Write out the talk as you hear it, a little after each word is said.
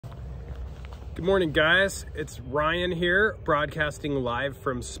Good morning, guys. It's Ryan here, broadcasting live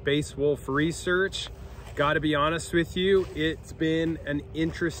from SpaceWolfResearch. Got to be honest with you, it's been an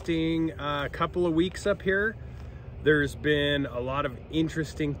interesting couple of weeks up here. There's been a lot of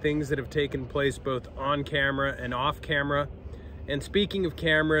interesting things that have taken place both on camera and off camera. And speaking of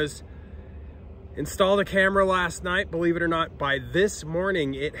cameras, installed a camera last night. Believe it or not, by this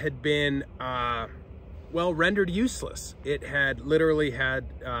morning it had been well, rendered useless. It had literally had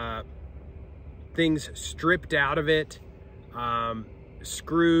things stripped out of it,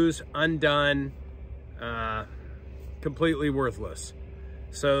 screws undone, completely worthless.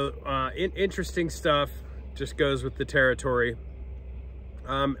 So interesting stuff, just goes with the territory.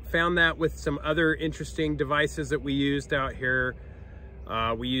 Found that with some other interesting devices that we used out here.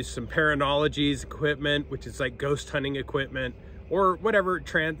 We used some Paranologies equipment, which is like ghost hunting equipment or whatever,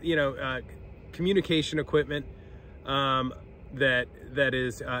 communication equipment that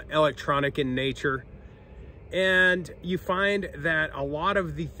is electronic in nature. And you find that a lot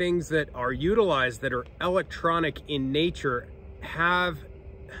of the things that are utilized that are electronic in nature have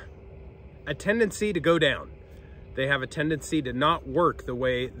a tendency to go down. They have a tendency to not work the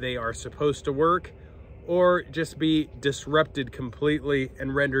way they are supposed to work, or just be disrupted completely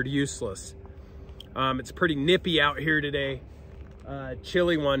and rendered useless. It's pretty nippy out here today.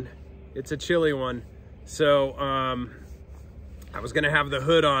 Chilly one. It's a chilly one. So I was gonna have the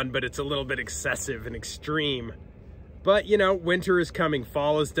hood on, but it's a little bit excessive and extreme. But you know, winter is coming.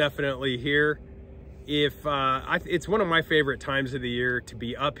 Fall is definitely here. It's one of my favorite times of the year to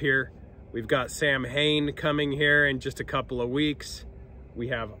be up here. We've got Sam Hain coming here in just a couple of weeks. We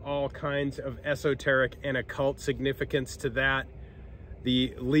have all kinds of esoteric and occult significance to that.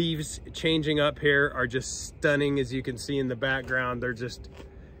 The leaves changing up here are just stunning, as you can see in the background. They're just,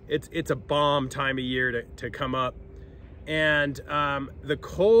 it's a bomb time of year to come up. And the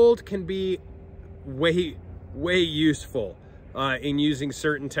cold can be way useful in using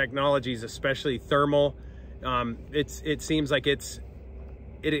certain technologies, especially thermal. It seems like it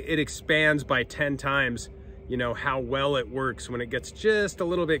expands by 10 times, you know, how well it works. When it gets just a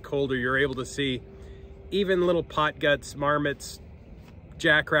little bit colder, you're able to see even little pot guts, marmots,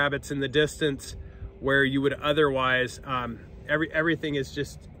 jackrabbits in the distance, where you would otherwise, everything is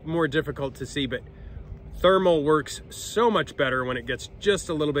just more difficult to see. But thermal works so much better when it gets just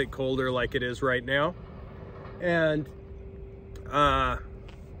a little bit colder, like it is right now. And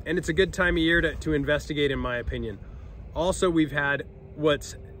it's a good time of year to investigate, in my opinion. Also, we've had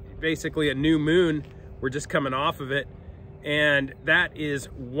what's basically a new moon. We're just coming off of it, and that is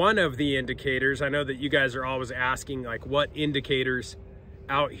one of the indicators. I know that you guys are always asking, like, what indicators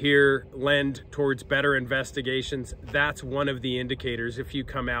out here lend towards better investigations. That's one of the indicators. If you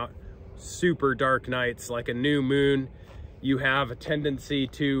come out super dark nights like a new moon, you have a tendency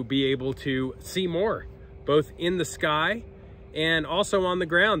to be able to see more, both in the sky and also on the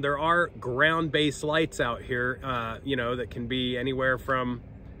ground. There are ground-based lights out here, you know, that can be anywhere from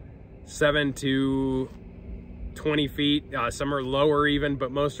 7 to 20 feet. Some are lower even,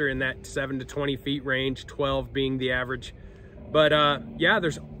 but most are in that 7 to 20 feet range, 12 being the average. But yeah,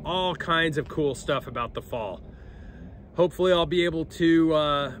 there's all kinds of cool stuff about the fall. Hopefully I'll be able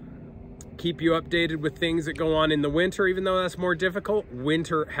to keep you updated with things that go on in the winter, even though that's more difficult.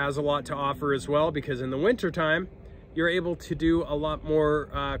 Winter has a lot to offer as well, because in the winter time, you're able to do a lot more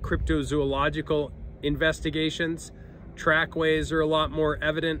cryptozoological investigations. Trackways are a lot more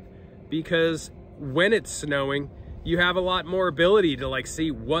evident, because when it's snowing, you have a lot more ability to like see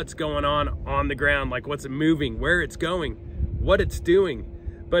what's going on the ground, like what's moving, where it's going, what it's doing.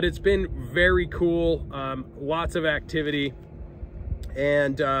 But it's been very cool, lots of activity,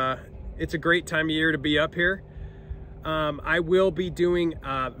 and it's a great time of year to be up here. I will be doing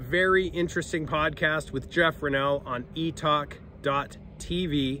a very interesting podcast with Jeff Rennell on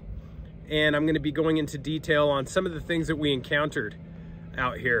etalk.tv, and I'm going to be going into detail on some of the things that we encountered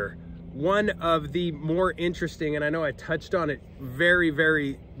out here. One of the more interesting, and I know I touched on it very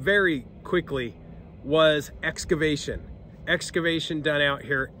quickly, was excavation. Excavation done out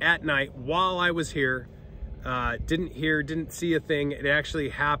here at night while I was here. Didn't see a thing. It actually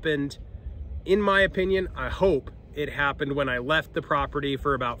happened, in my opinion. I hope it happened when I left the property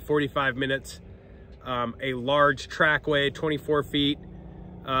for about 45 minutes. A large trackway, 24 feet,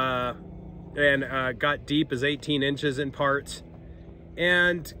 and got deep as 18 inches in parts.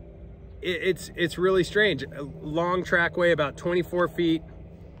 And it's really strange. A long trackway, about 24 feet,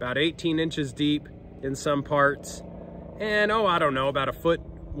 about 18 inches deep in some parts. And I don't know, about a foot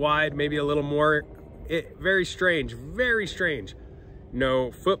wide, maybe a little more. Very strange, very strange.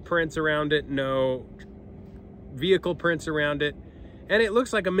 No footprints around it, no vehicle prints around it. And it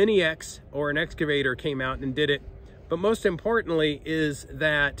looks like a Mini X or an excavator came out and did it. But most importantly is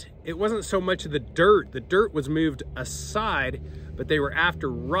that it wasn't so much of the dirt. The dirt was moved aside, but they were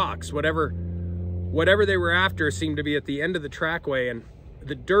after rocks. Whatever they were after seemed to be at the end of the trackway, and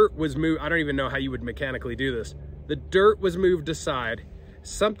the dirt was moved. I don't even know how you would mechanically do this. The dirt was moved aside.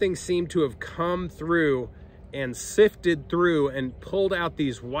 Something seemed to have come through and sifted through and pulled out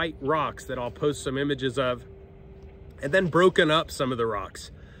these white rocks that I'll post some images of, and then broken up some of the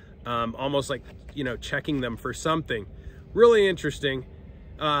rocks. Almost like, you know, checking them for something. Really interesting.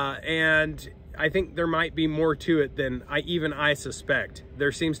 And I think there might be more to it than I suspect.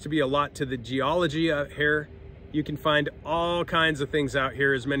 There seems to be a lot to the geology out here. You can find all kinds of things out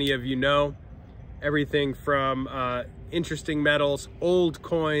here, as many of you know. Everything from interesting metals, old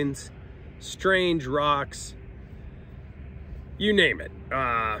coins, strange rocks, you name it.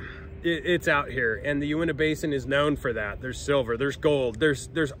 It's out here, and the Uinta Basin is known for that. There's silver, there's gold,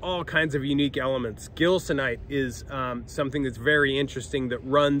 there's all kinds of unique elements. Gilsonite is something that's very interesting that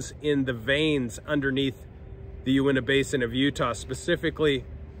runs in the veins underneath the Uinta Basin of Utah, specifically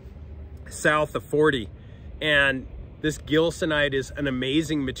south of 40. And this gilsonite is an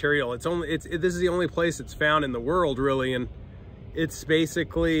amazing material. This is the only place it's found in the world, really, and it's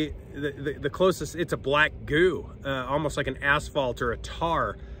basically the closest. It's a black goo, almost like an asphalt or a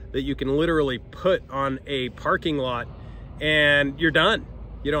tar, that you can literally put on a parking lot and you're done.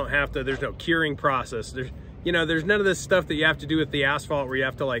 You don't have to, there's no curing process. There's none of this stuff that you have to do with the asphalt where you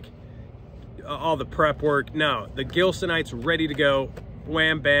have to like all the prep work. No, the gilsonite's ready to go,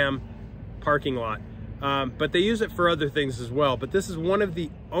 wham, bam, parking lot. But they use it for other things as well. But this is one of the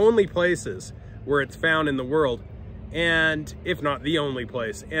only places where it's found in the world, and if not the only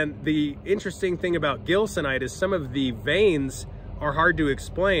place. And the interesting thing about gilsonite is some of the veins are hard to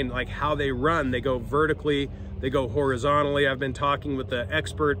explain, like how they run. They go vertically, they go horizontally. I've been talking with the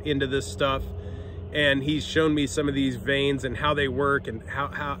expert into this stuff, and he's shown me some of these veins and how they work and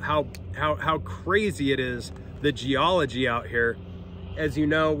how crazy it is, the geology out here. As you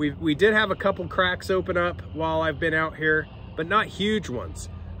know, we did have a couple cracks open up while I've been out here, but not huge ones.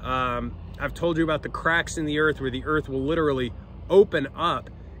 I've told you about the cracks in the earth where the earth will literally open up,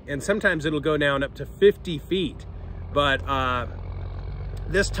 and sometimes it'll go down up to 50 feet. But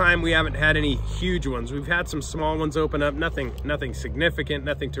this time we haven't had any huge ones. We've had some small ones open up, nothing significant,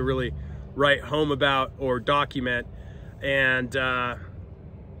 nothing to really write home about or document. But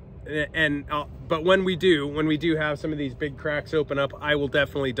when we do have some of these big cracks open up, I will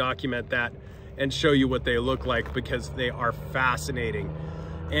definitely document that and show you what they look like, because they are fascinating.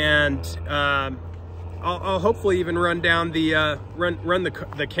 And I'll hopefully even run down the run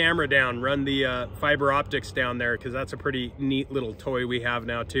the camera down, run the fiber optics down there, because that's a pretty neat little toy we have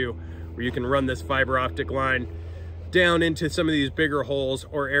now too, where you can run this fiber optic line down into some of these bigger holes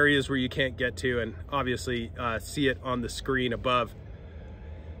or areas where you can't get to, and obviously see it on the screen above.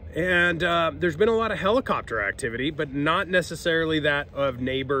 And there's been a lot of helicopter activity, but not necessarily that of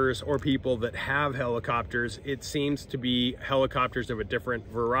neighbors or people that have helicopters. It seems to be helicopters of a different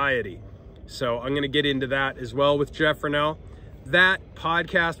variety. So I'm going to get into that as well with Jeff Rennell. That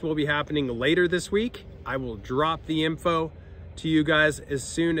podcast will be happening later this week. I will drop the info to you guys as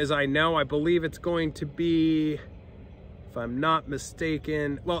soon as I know. I believe it's going to be, if I'm not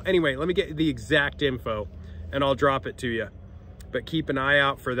mistaken, well, anyway, let me get the exact info and I'll drop it to you. But keep an eye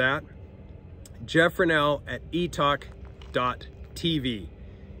out for that. Jeff Rennell at etalk.tv.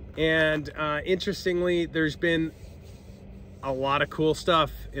 And interestingly, there's been a lot of cool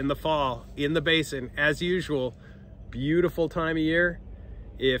stuff in the fall in the basin, as usual. Beautiful time of year.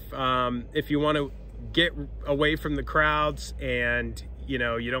 If you want to get away from the crowds and you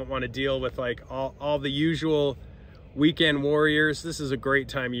don't want to deal with like all the usual weekend warriors, this is a great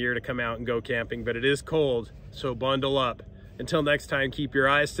time of year to come out and go camping. But it is cold, so bundle up. Until next time, keep your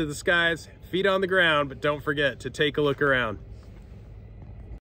eyes to the skies, feet on the ground, but don't forget to take a look around.